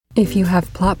If you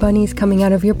have plot bunnies coming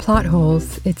out of your plot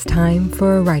holes, it's time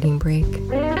for a writing break.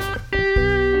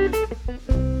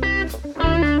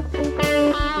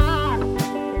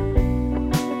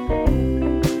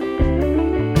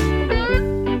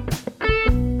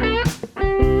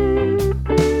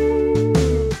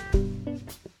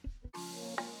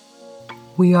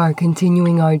 We are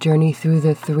continuing our journey through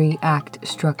the 3-act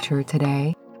structure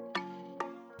today.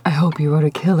 I hope you wrote a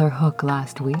killer hook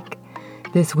last week.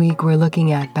 This week we're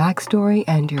looking at backstory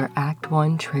and your Act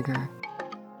 1 trigger.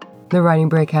 The Writing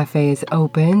Break Cafe is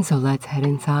open, so let's head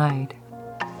inside.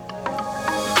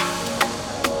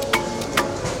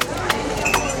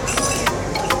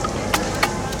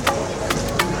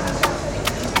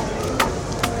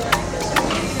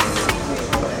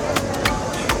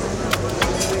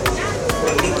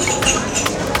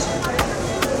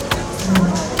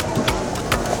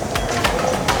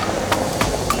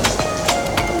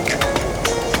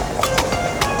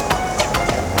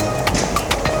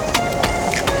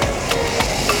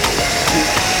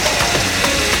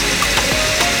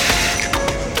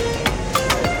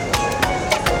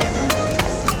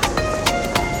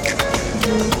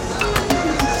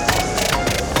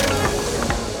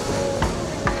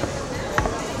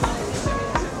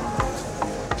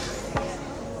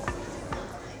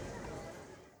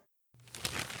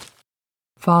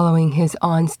 Following his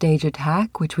on-stage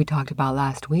attack, which we talked about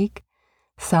last week,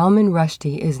 Salman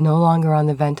Rushdie is no longer on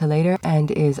the ventilator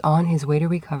and is on his way to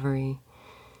recovery.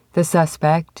 The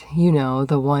suspect,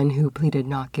 the one who pleaded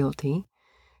not guilty,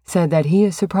 said that he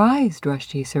is surprised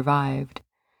Rushdie survived.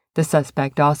 The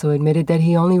suspect also admitted that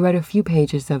he only read a few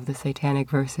pages of the Satanic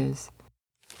Verses.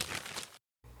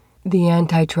 The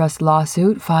antitrust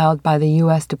lawsuit filed by the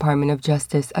U.S. Department of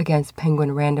Justice against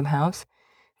Penguin Random House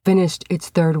finished its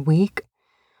third week.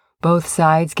 Both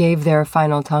sides gave their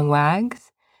final tongue wags.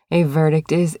 A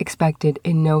verdict is expected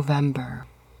in November.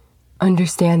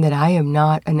 Understand that I am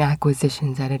not an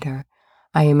acquisitions editor.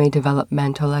 I am a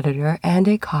developmental editor and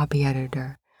a copy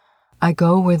editor. I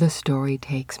go where the story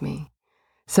takes me.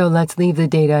 So let's leave the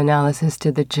data analysis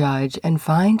to the judge and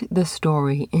find the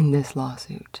story in this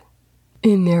lawsuit.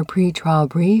 In their pretrial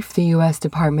brief, the U.S.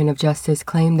 Department of Justice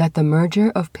claimed that the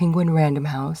merger of Penguin Random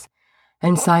House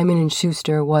and Simon &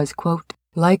 Schuster was, quote,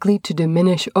 likely to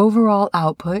diminish overall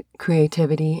output,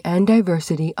 creativity, and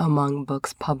diversity among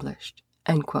books published,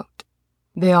 end quote.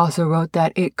 They also wrote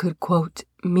that it could, quote,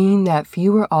 mean that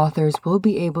fewer authors will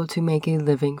be able to make a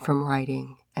living from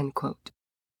writing, end quote.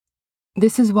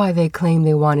 This is why they claim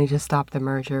they wanted to stop the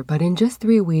merger, but in just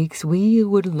 3 weeks, we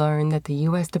would learn that the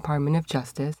U.S. Department of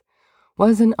Justice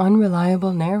was an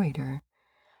unreliable narrator.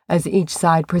 As each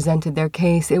side presented their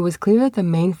case, it was clear that the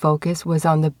main focus was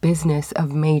on the business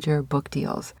of major book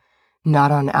deals, not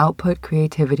on output,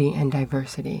 creativity, and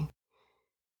diversity.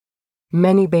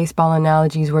 Many baseball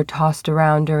analogies were tossed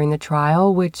around during the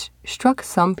trial, which struck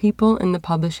some people in the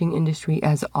publishing industry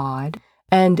as odd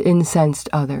and incensed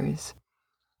others.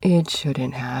 It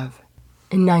shouldn't have.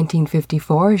 In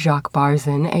 1954, Jacques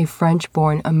Barzun, a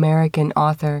French-born American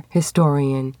author,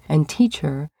 historian, and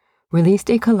teacher, released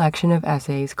a collection of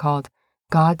essays called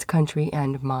God's Country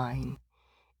and Mine.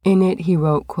 In it, he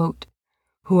wrote, quote,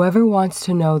 whoever wants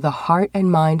to know the heart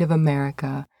and mind of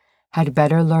America had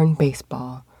better learn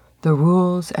baseball, the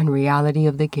rules and reality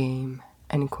of the game,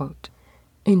 end quote.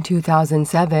 In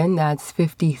 2007, that's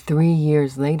 53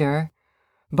 years later,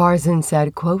 Barzun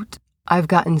said, quote, I've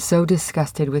gotten so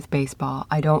disgusted with baseball,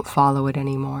 I don't follow it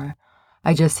anymore.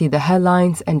 I just see the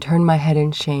headlines and turn my head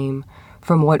in shame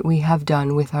from what we have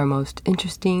done with our most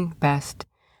interesting, best,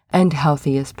 and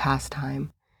healthiest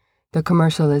pastime. The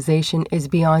commercialization is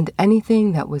beyond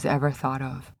anything that was ever thought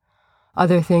of.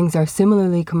 Other things are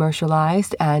similarly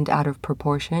commercialized and out of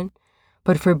proportion,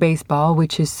 but for baseball,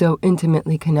 which is so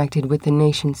intimately connected with the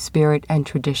nation's spirit and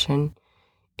tradition,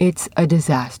 it's a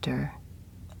disaster,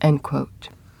 end quote.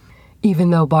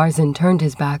 Even though Barzun turned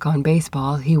his back on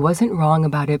baseball, he wasn't wrong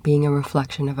about it being a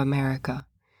reflection of America.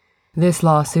 This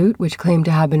lawsuit, which claimed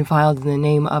to have been filed in the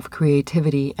name of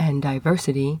creativity and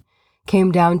diversity,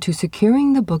 came down to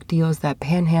securing the book deals that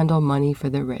panhandle money for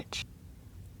the rich.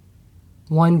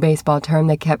 One baseball term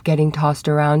that kept getting tossed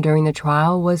around during the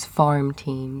trial was farm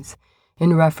teams,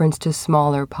 in reference to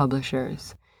smaller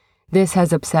publishers. This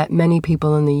has upset many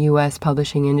people in the U.S.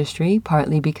 publishing industry,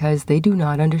 partly because they do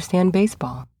not understand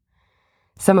baseball.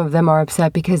 Some of them are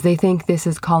upset because they think this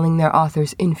is calling their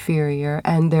authors inferior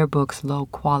and their books low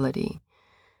quality.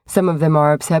 Some of them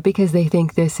are upset because they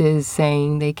think this is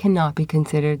saying they cannot be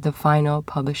considered the final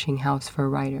publishing house for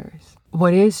writers.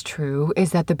 What is true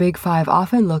is that the Big Five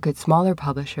often look at smaller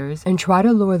publishers and try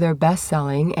to lure their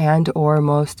best-selling and/or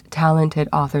most talented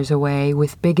authors away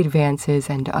with big advances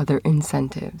and other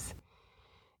incentives.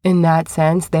 In that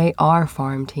sense, they are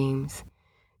farm teams.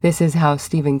 This is how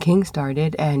Stephen King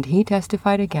started, and he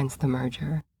testified against the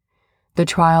merger. The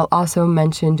trial also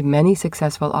mentioned many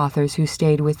successful authors who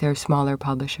stayed with their smaller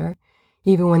publisher,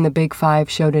 even when the Big Five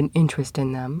showed an interest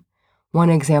in them. One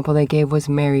example they gave was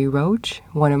Mary Roach,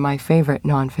 one of my favorite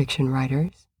nonfiction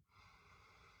writers.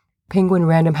 Penguin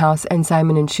Random House and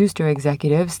Simon & Schuster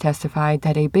executives testified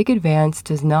that a big advance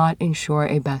does not ensure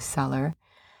a bestseller,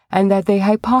 and that they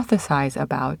hypothesize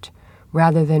about,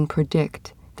 rather than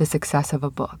predict, the success of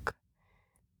a book.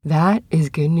 That is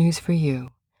good news for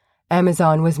you.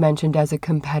 Amazon was mentioned as a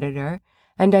competitor,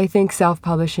 and I think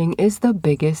self-publishing is the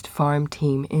biggest farm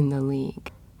team in the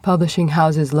league. Publishing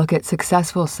houses look at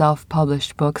successful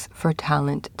self-published books for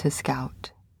talent to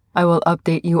scout. I will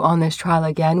update you on this trial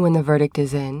again when the verdict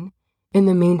is in. In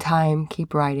the meantime,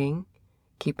 keep writing,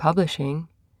 keep publishing,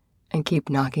 and keep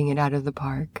knocking it out of the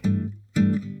park.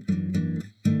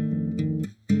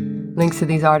 Links to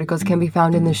these articles can be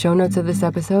found in the show notes of this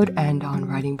episode and on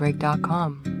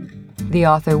writingbreak.com. The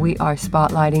author we are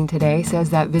spotlighting today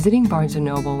says that visiting Barnes &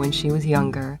 Noble when she was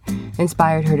younger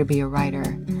inspired her to be a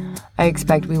writer. I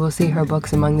expect we will see her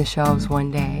books among the shelves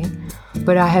one day,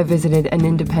 but I have visited an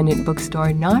independent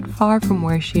bookstore not far from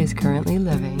where she is currently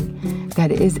living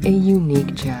that is a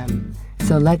unique gem.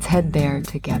 So let's head there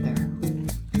together.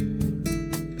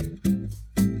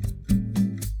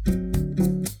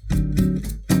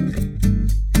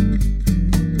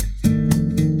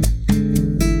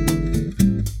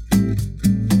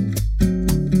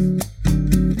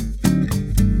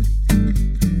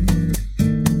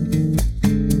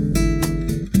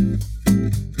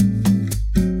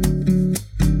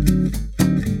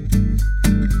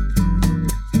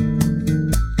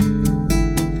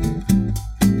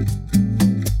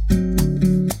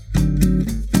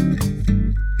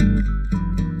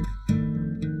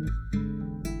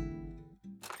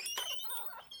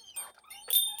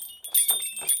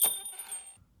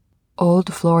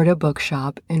 Old Florida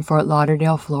Bookshop in Fort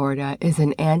Lauderdale, Florida is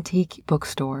an antique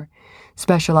bookstore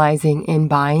specializing in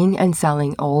buying and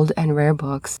selling old and rare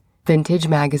books, vintage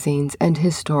magazines, and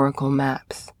historical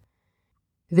maps.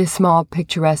 This small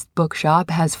picturesque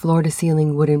bookshop has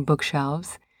floor-to-ceiling wooden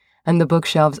bookshelves, and the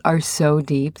bookshelves are so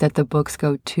deep that the books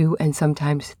go 2 and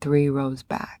sometimes 3 rows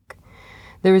back.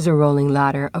 There is a rolling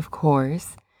ladder, of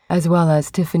course, as well as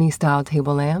Tiffany-style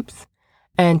table lamps,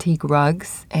 antique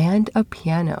rugs, and a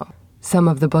piano. Some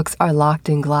of the books are locked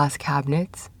in glass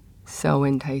cabinets, so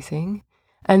enticing,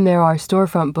 and there are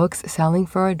storefront books selling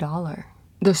for $1.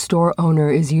 The store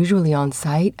owner is usually on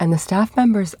site and the staff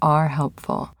members are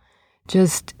helpful.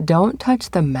 Just don't touch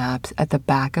the maps at the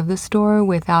back of the store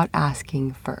without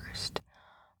asking first.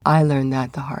 I learned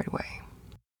that the hard way.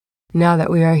 Now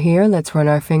that we are here, let's run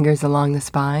our fingers along the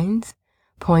spines,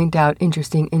 point out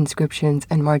interesting inscriptions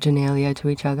and marginalia to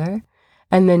each other,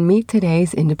 and then meet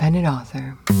today's independent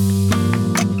author.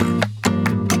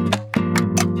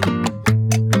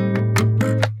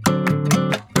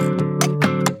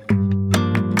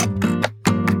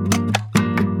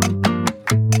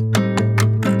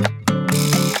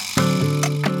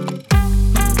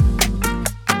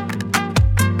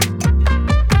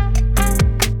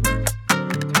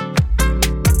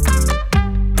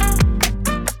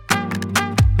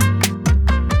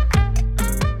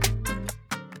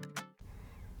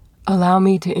 Allow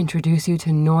me to introduce you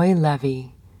to Noi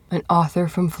Levy, an author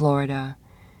from Florida.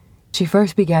 She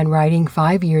first began writing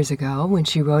 5 years ago when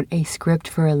she wrote a script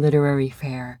for a literary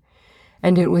fair,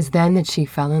 and it was then that she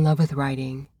fell in love with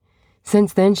writing.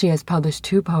 Since then, she has published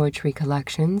 2 poetry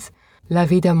collections, La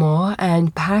Vie d'amour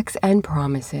and Pax and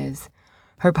Promises.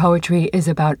 Her poetry is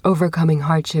about overcoming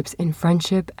hardships in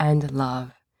friendship and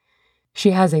love.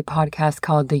 She has a podcast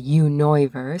called the You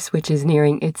Noiverse, which is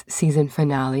nearing its season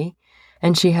finale,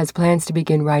 and she has plans to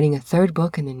begin writing a 3rd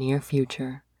book in the near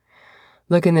future.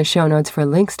 Look in the show notes for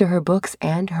links to her books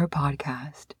and her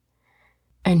podcast.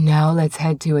 And now let's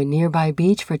head to a nearby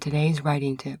beach for today's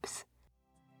writing tips.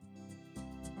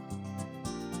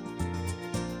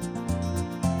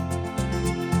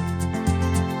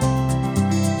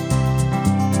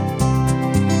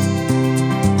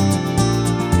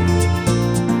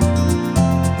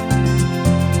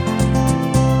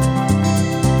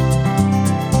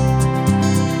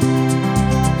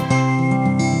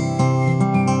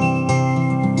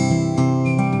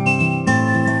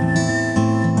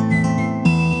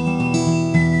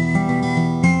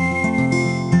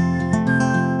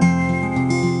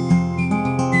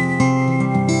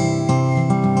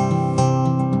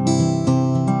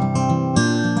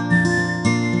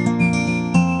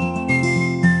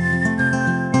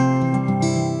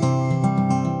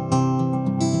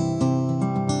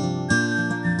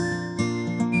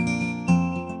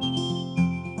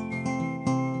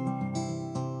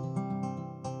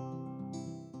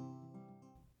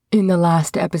 In the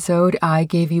last episode, I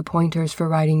gave you pointers for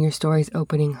writing your story's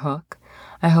opening hook.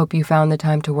 I hope you found the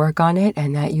time to work on it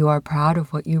and that you are proud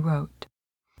of what you wrote.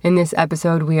 In this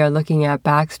episode, we are looking at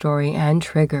backstory and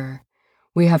trigger.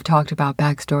 We have talked about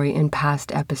backstory in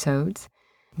past episodes.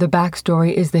 The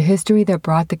backstory is the history that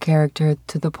brought the character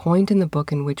to the point in the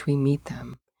book in which we meet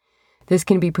them. This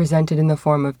can be presented in the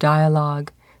form of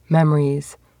dialogue,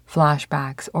 memories,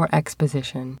 flashbacks, or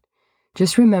exposition.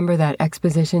 Just remember that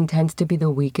exposition tends to be the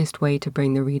weakest way to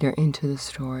bring the reader into the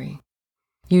story.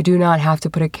 You do not have to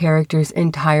put a character's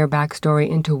entire backstory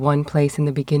into one place in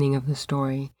the beginning of the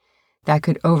story. That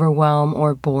could overwhelm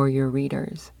or bore your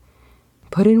readers.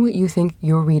 Put in what you think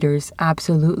your readers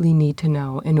absolutely need to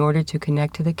know in order to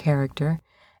connect to the character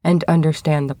and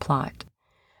understand the plot.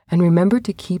 And remember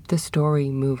to keep the story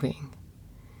moving.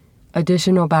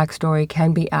 Additional backstory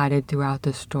can be added throughout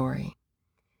the story.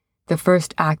 The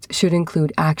first act should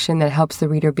include action that helps the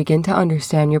reader begin to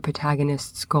understand your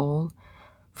protagonist's goal,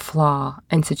 flaw,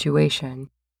 and situation,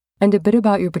 and a bit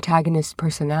about your protagonist's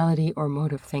personality or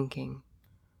mode of thinking.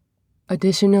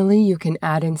 Additionally, you can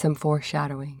add in some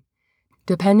foreshadowing.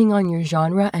 Depending on your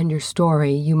genre and your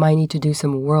story, you might need to do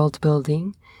some world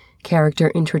building, character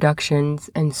introductions,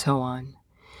 and so on.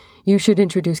 You should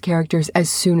introduce characters as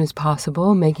soon as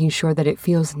possible, making sure that it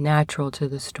feels natural to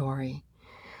the story.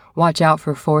 Watch out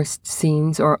for forced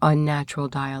scenes or unnatural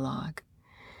dialogue.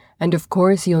 And of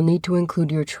course, you'll need to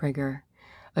include your trigger.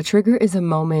 A trigger is a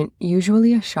moment,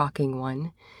 usually a shocking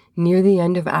one, near the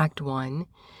end of Act 1,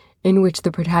 in which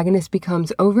the protagonist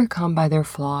becomes overcome by their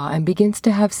flaw and begins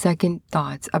to have second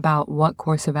thoughts about what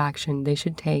course of action they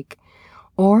should take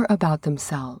or about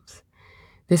themselves.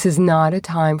 This is not a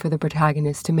time for the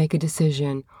protagonist to make a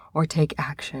decision or take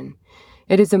action.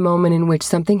 It is a moment in which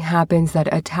something happens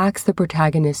that attacks the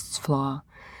protagonist's flaw.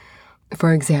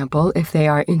 For example, if they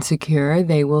are insecure,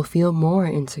 they will feel more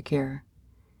insecure.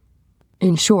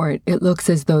 In short, it looks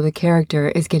as though the character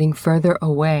is getting further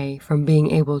away from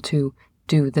being able to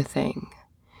do the thing.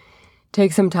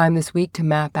 Take some time this week to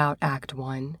map out Act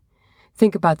 1.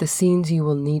 Think about the scenes you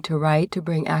will need to write to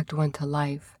bring Act 1 to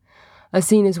life. A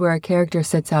scene is where a character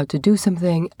sets out to do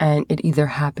something and it either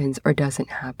happens or doesn't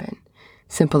happen.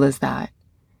 Simple as that.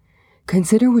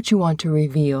 Consider what you want to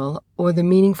reveal or the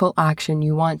meaningful action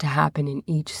you want to happen in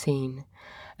each scene,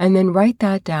 and then write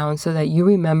that down so that you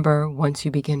remember once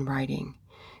you begin writing.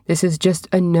 This is just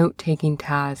a note-taking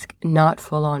task, not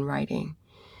full-on writing.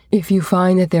 If you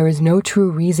find that there is no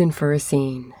true reason for a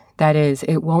scene, that is,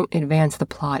 it won't advance the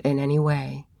plot in any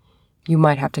way, you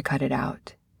might have to cut it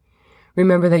out.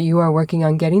 Remember that you are working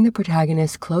on getting the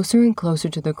protagonist closer and closer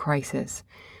to the crisis,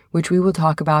 which we will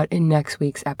talk about in next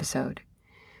week's episode.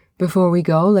 Before we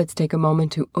go, let's take a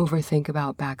moment to overthink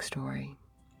about backstory.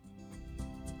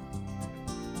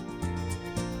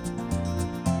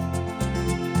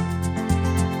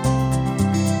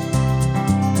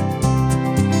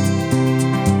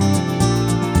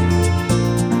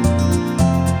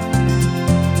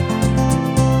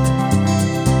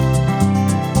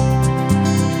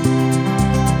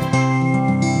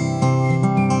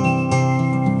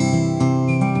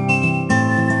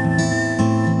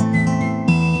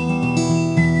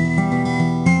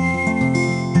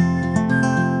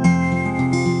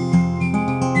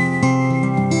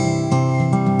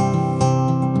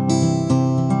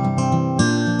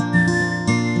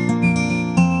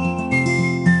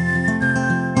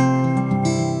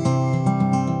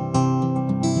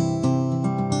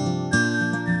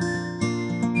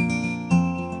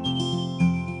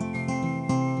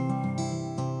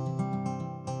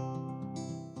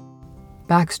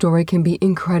 Backstory can be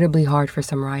incredibly hard for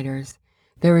some writers.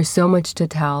 There is so much to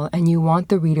tell, and you want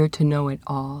the reader to know it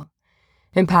all.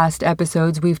 In past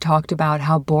episodes, we've talked about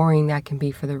how boring that can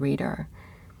be for the reader.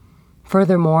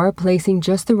 Furthermore, placing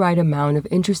just the right amount of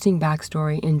interesting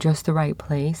backstory in just the right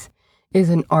place is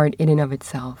an art in and of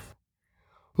itself.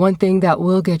 One thing that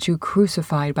will get you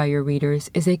crucified by your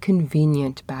readers is a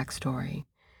convenient backstory.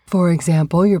 For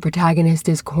example, your protagonist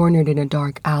is cornered in a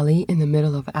dark alley in the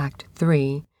middle of Act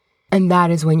 3, and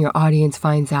that is when your audience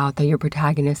finds out that your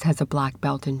protagonist has a black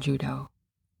belt in judo.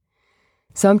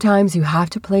 Sometimes you have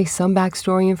to place some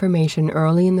backstory information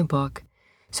early in the book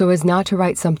so as not to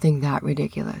write something that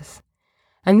ridiculous.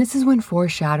 And this is when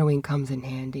foreshadowing comes in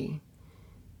handy.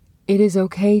 It is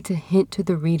okay to hint to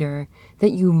the reader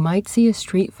that you might see a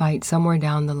street fight somewhere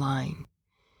down the line.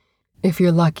 If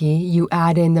you're lucky, you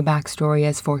add in the backstory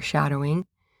as foreshadowing.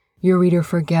 Your reader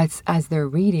forgets as they're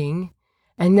reading,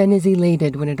 and then is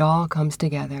elated when it all comes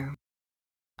together.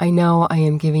 I know I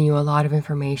am giving you a lot of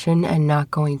information and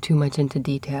not going too much into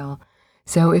detail,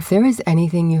 so if there is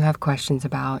anything you have questions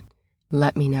about,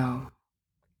 let me know.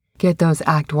 Get those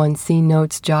Act 1 scene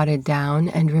notes jotted down,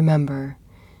 and remember,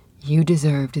 you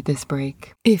deserved this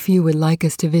break. If you would like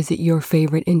us to visit your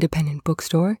favorite independent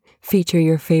bookstore, feature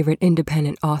your favorite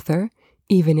independent author,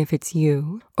 even if it's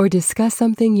you, or discuss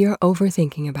something you're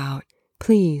overthinking about,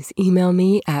 please email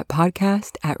me at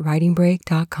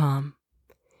podcast@writingbreak.com.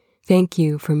 Thank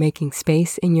you for making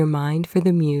space in your mind for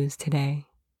the muse today.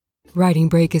 Writing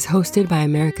Break is hosted by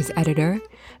America's Editor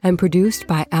and produced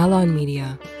by Alon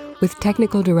Media, with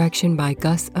technical direction by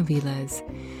Gus Aviles.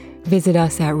 Visit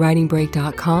us at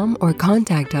writingbreak.com or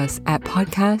contact us at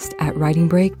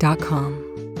podcast@writingbreak.com.